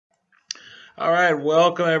All right,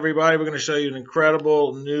 welcome everybody. We're going to show you an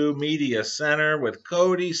incredible new media center with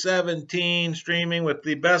Kodi 17 streaming with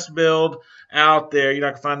the best build out there. You're not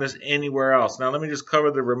going to find this anywhere else. Now, let me just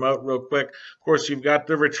cover the remote real quick. Of course, you've got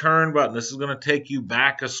the return button. This is going to take you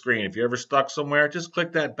back a screen. If you're ever stuck somewhere, just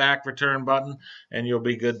click that back return button and you'll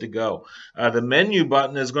be good to go. The menu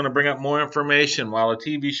button is going to bring up more information. While a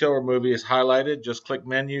TV show or movie is highlighted, just click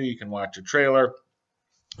menu. You can watch a trailer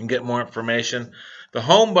and get more information. The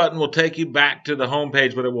home button will take you back to the home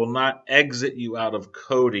page, but it will not exit you out of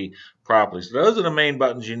Kodi properly. So those are the main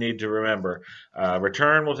buttons you need to remember.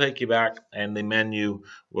 Return will take you back, and the menu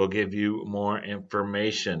will give you more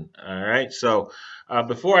information. All right. So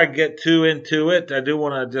before I get too into it, I do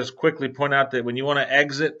want to just quickly point out that when you want to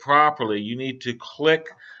exit properly, you need to click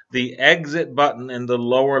the exit button in the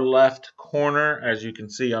lower left corner, as you can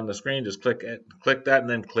see on the screen. Just click that and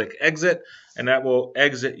then click exit, and that will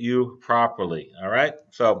exit you properly. All right,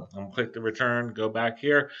 so I'm gonna click the return, go back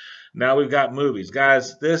here. Now we've got movies.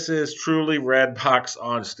 Guys, this is truly Redbox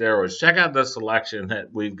on steroids. Check out the selection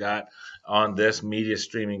that we've got on this media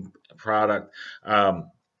streaming product.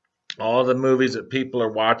 All the movies that people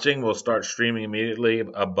are watching will start streaming immediately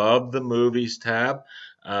above the movies tab.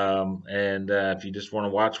 If you just want to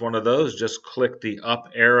watch one of those, just click the up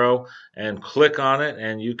arrow and click on it,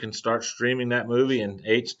 and you can start streaming that movie in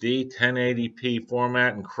HD 1080p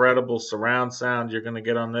format. Incredible surround sound you're going to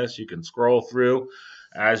get on this. You can scroll through,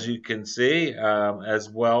 as you can see, as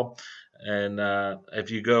well. And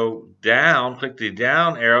if you go down, click the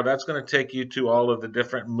down arrow, that's going to take you to all of the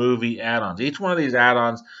different movie add-ons. Each one of these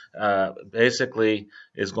add-ons basically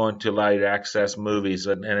is going to allow you to access movies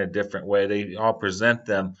in a different way. They all present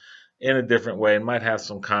them in a different way and might have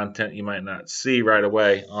some content you might not see right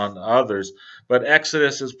away on others. But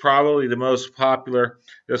Exodus is probably the most popular.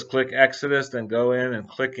 Just click Exodus, then go in and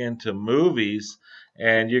click into movies,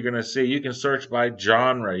 and you're going to see you can search by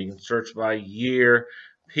genre, you can search by year,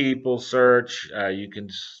 people search, you can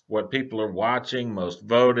what people are watching, most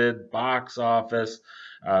voted, box office.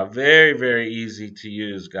 Very, very easy to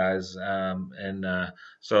use, guys.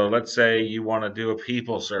 So let's say you want to do a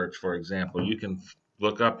people search, for example. You can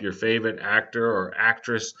look up your favorite actor or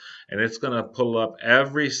actress, and it's going to pull up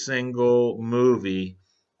every single movie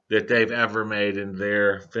that they've ever made in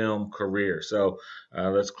their film career. So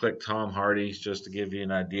let's click Tom Hardy just to give you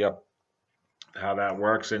an idea how that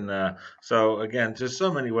works. And so again, just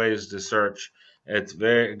so many ways to search. It's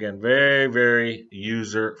very, very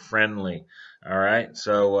user friendly. All right,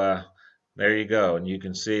 so there you go, and you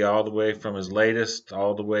can see all the way from his latest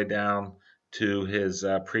all the way down to his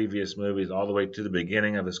previous movies, all the way to the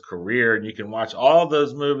beginning of his career, and you can watch all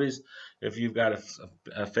those movies if you've got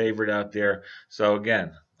a favorite out there. So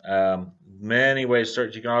again, many ways to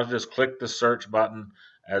search. You can also just click the search button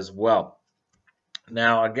as well.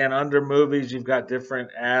 Now, again, under movies, you've got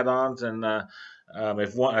different add-ons, and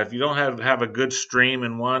if you don't have a good stream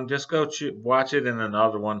in one, just go watch it in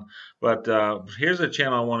another one. But here's a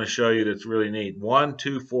channel I want to show you that's really neat: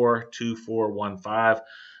 1242415.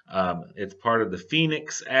 It's part of the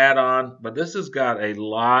Phoenix add-on, but this has got a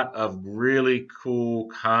lot of really cool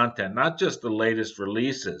content, not just the latest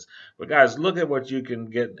releases. But guys, look at what you can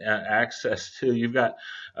get access to. You've got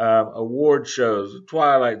award shows,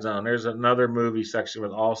 Twilight Zone. There's another movie section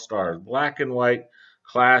with all stars, black and white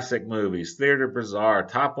classic movies, Theater Bazaar,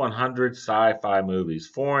 top 100 sci-fi movies,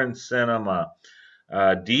 foreign cinema,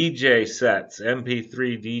 DJ sets,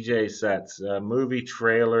 MP3 DJ sets, movie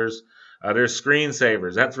trailers. There's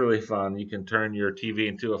screensavers. That's really fun. You can turn your TV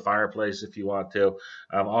into a fireplace if you want to.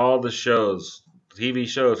 All the shows, TV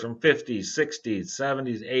shows from 50s, 60s,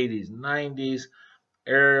 70s, 80s, 90s,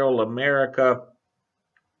 Aerial America.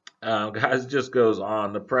 Guys, just goes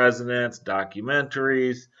on. The presidents,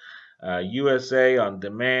 documentaries, USA on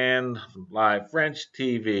Demand, live French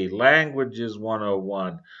TV, Languages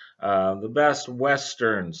 101, the best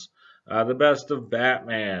westerns, the best of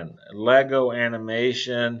Batman, Lego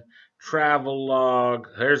animation, travel log.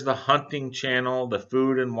 There's the hunting channel, the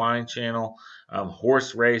food and wine channel,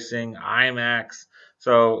 horse racing, IMAX.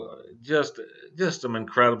 So just some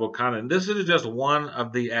incredible content. This is just one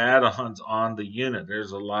of the add-ons on the unit.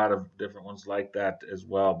 There's a lot of different ones like that as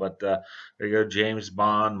well. But there you go, James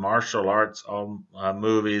Bond, martial arts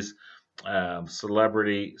movies,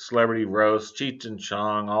 celebrity roast, Cheech and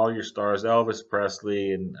Chong, all your stars, Elvis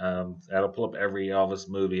Presley, and that'll pull up every Elvis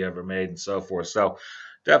movie ever made and so forth. So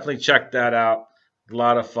definitely check that out. A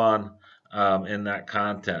lot of fun in that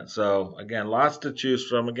content. So again, lots to choose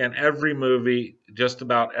from. Again, every movie just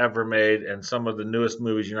about ever made, and some of the newest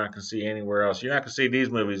movies you're not going to see anywhere else. You're not going to see these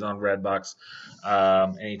movies on Redbox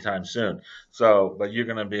anytime soon. So, but you're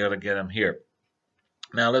going to be able to get them here.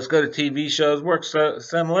 Now let's go to TV shows. Works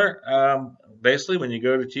similar. Basically, when you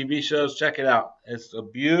go to TV shows, check it out. It's a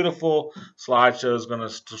beautiful slideshow. Is going to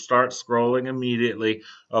start scrolling immediately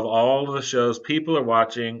of all of the shows people are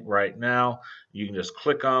watching right now. You can just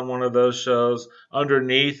click on one of those shows.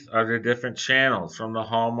 Underneath are the different channels from the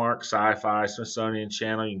Hallmark, Sci-Fi, Smithsonian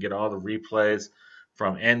Channel. You can get all the replays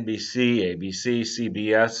from NBC, ABC,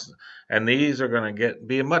 CBS, and these are going to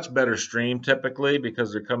be a much better stream typically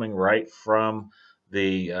because they're coming right from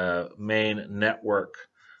the main network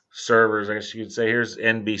servers. I guess you could say here's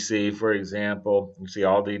NBC, for example. You see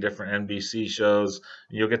all the different NBC shows.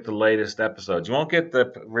 You'll get the latest episodes. You won't get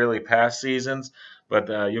the really past seasons, but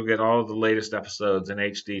you'll get all the latest episodes in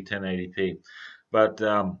HD 1080p. But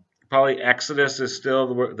probably Exodus is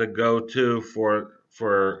still the go-to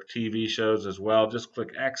for TV shows as well. Just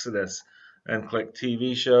click Exodus and click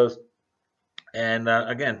TV shows. And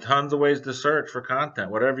again, tons of ways to search for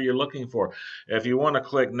content, whatever you're looking for. If you want to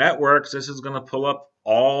click networks, this is going to pull up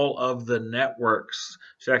all of the networks.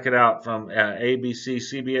 Check it out from ABC,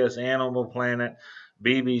 CBS, Animal Planet,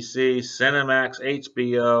 BBC, Cinemax,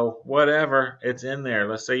 HBO, whatever. It's in there.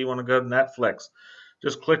 Let's say you want to go to Netflix.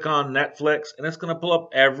 Just click on Netflix, and it's going to pull up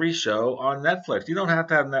every show on Netflix. You don't have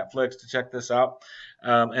to have Netflix to check this out.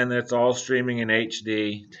 And it's all streaming in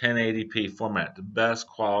HD 1080p format, the best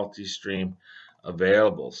quality stream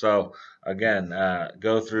available. So again,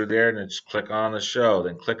 go through there and just click on the show,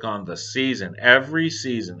 then click on the season, every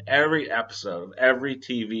episode of every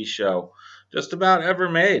TV show just about ever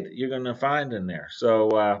made, you're going to find in there.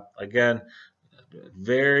 So again,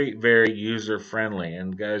 very, very user friendly.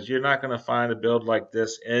 And guys, you're not going to find a build like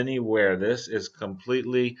this anywhere. This is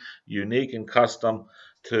completely unique and custom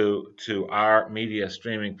to our media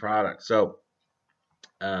streaming product. So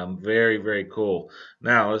very, very cool.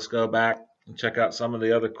 Now let's go back and check out some of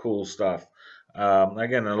the other cool stuff.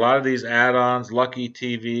 Again, a lot of these add-ons, Lucky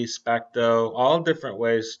TV, Specto, all different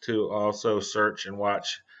ways to also search and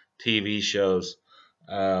watch TV shows.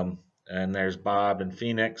 And there's Bob and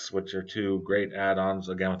Phoenix, which are two great add-ons,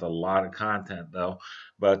 again, with a lot of content, though.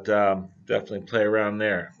 But definitely play around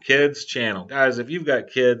there. Kids channel. Guys, if you've got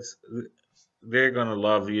kids, they're going to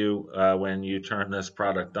love you when you turn this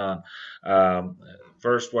product on.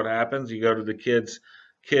 First, what happens? You go to the kids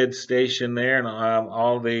station there, and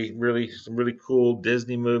all the some really cool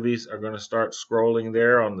Disney movies are going to start scrolling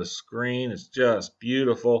there on the screen. It's just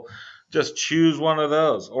beautiful. Just choose one of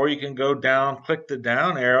those, or you can go down, click the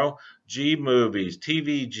down arrow. G Movies,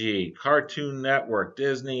 TVG, Cartoon Network,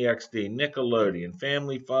 Disney XD, Nickelodeon,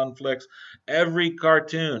 Family Fun Flicks, every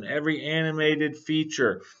cartoon, every animated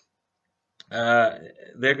feature. They're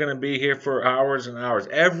going to be here for hours and hours.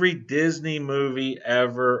 Every Disney movie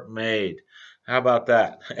ever made. How about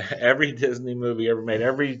that? Every Disney movie ever made.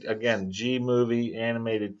 Every, again, G movie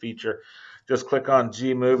animated feature. Just click on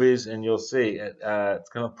G Movies and you'll see it. It's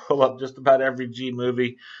going to pull up just about every G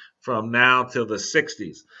movie from now till the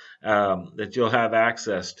 60s that you'll have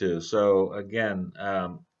access to. So, again,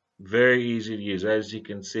 very easy to use. As you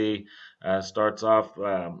can see, starts off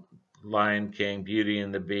Lion King, Beauty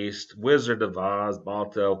and the Beast, Wizard of Oz,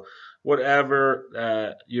 Balto,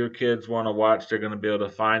 whatever your kids want to watch, they're going to be able to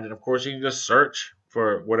find it. Of course, you can just search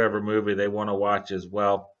for whatever movie they want to watch as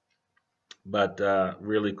well. But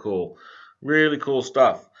really cool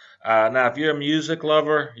stuff. Now, if you're a music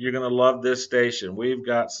lover, you're going to love this station. We've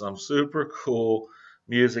got some super cool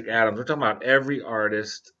music add-ons. We're talking about every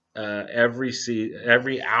artist,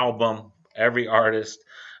 every album, every artist,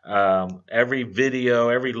 every video,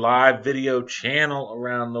 every live video channel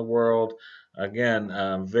around the world.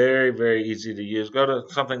 Again, very, very easy to use. Go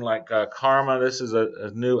to something like Karma. This is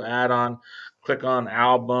a new add-on. Click on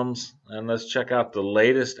albums, and let's check out the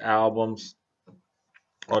latest albums,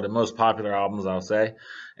 or the most popular albums, I'll say.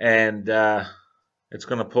 And it's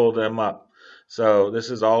going to pull them up. So this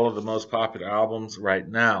is all of the most popular albums right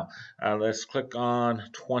now. Let's click on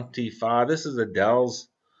 25. This is Adele's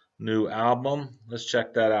new album. Let's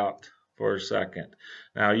check that out for a second.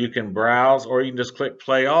 Now you can browse, or you can just click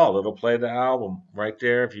play all. It'll play the album right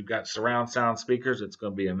there. If you've got surround sound speakers, it's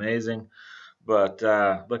going to be amazing. But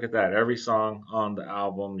look at that. Every song on the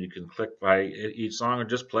album, you can click by each song or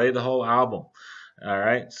just play the whole album. All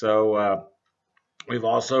right. So we've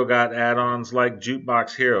also got add-ons like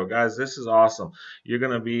Jukebox Hero. Guys, this is awesome. You're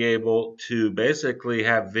going to be able to basically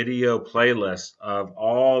have video playlists of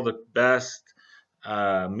all the best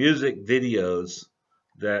music videos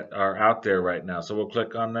that are out there right now. So we'll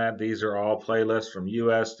click on that. These are all playlists from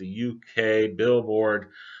US to UK, Billboard,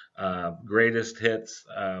 greatest hits,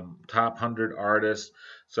 top 100 artists.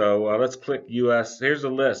 So let's click US. Here's a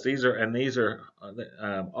list. These are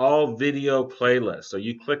all video playlists. So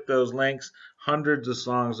you click those links, hundreds of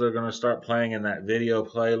songs that are going to start playing in that video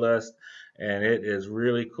playlist. And it is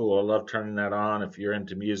really cool. I love turning that on. If you're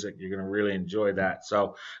into music, you're going to really enjoy that.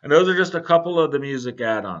 So, and those are just a couple of the music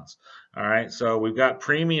add-ons. All right, so we've got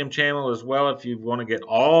premium channel as well if you want to get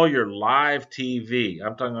all your live TV.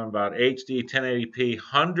 I'm talking about HD, 1080p,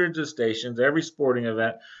 hundreds of stations, every sporting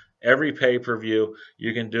event, every pay-per-view.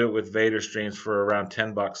 You can do it with Vader streams for around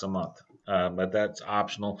 $10 a month. But that's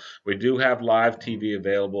optional. We do have live TV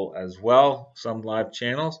available as well, some live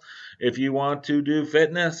channels. If you want to do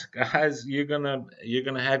fitness, guys, you're gonna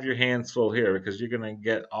have your hands full here because you're gonna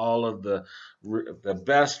get all of the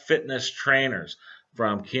best fitness trainers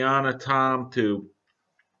from Kiana Tom to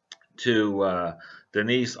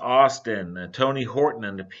Denise Austin, Tony Horton,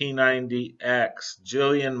 and the P90X,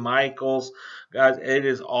 Jillian Michaels. Guys, it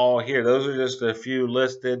is all here. Those are just a few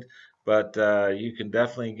listed, but you can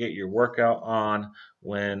definitely get your workout on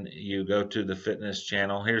when you go to the fitness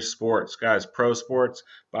channel. Here's sports, guys. Pro Sports,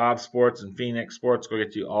 Bob Sports, and Phoenix Sports will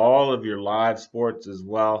get you all of your live sports as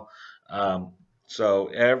well. So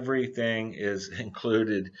everything is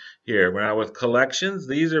included here. Now with collections,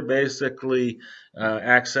 these are basically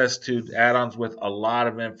access to add-ons with a lot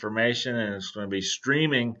of information, and it's going to be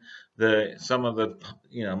streaming some of the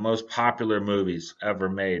most popular movies ever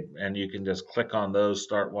made, and you can just click on those,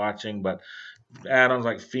 start watching. But add-ons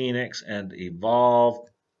like Phoenix and Evolve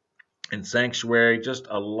and Sanctuary, just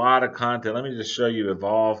a lot of content. Let me just show you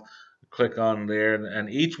Evolve. Click on there, and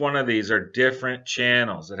each one of these are different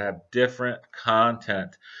channels that have different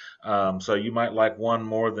content. So you might like one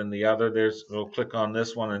more than the other. We'll click on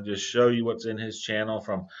this one and just show you what's in his channel,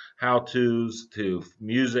 from how-tos to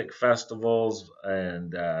music festivals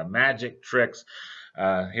and magic tricks.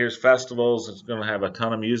 Here's festivals. It's going to have a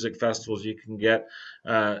ton of music festivals you can get.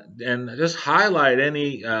 And just highlight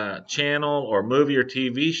any channel or movie or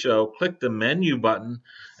TV show, click the menu button,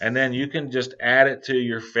 and then you can just add it to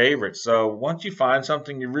your favorites. So once you find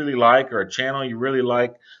something you really like, or a channel you really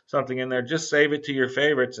like, something in there, just save it to your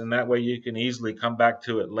favorites, and that way you can easily come back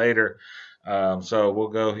to it later. So we'll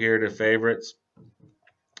go here to favorites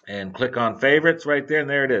and click on favorites right there, and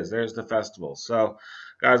there it is. There's the festival. So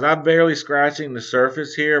guys, I'm barely scratching the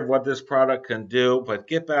surface here of what this product can do, but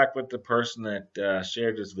get back with the person that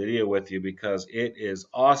shared this video with you, because it is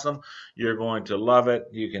awesome. You're going to love it.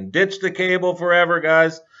 You can ditch the cable forever,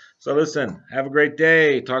 guys. So listen, have a great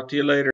day. Talk to you later.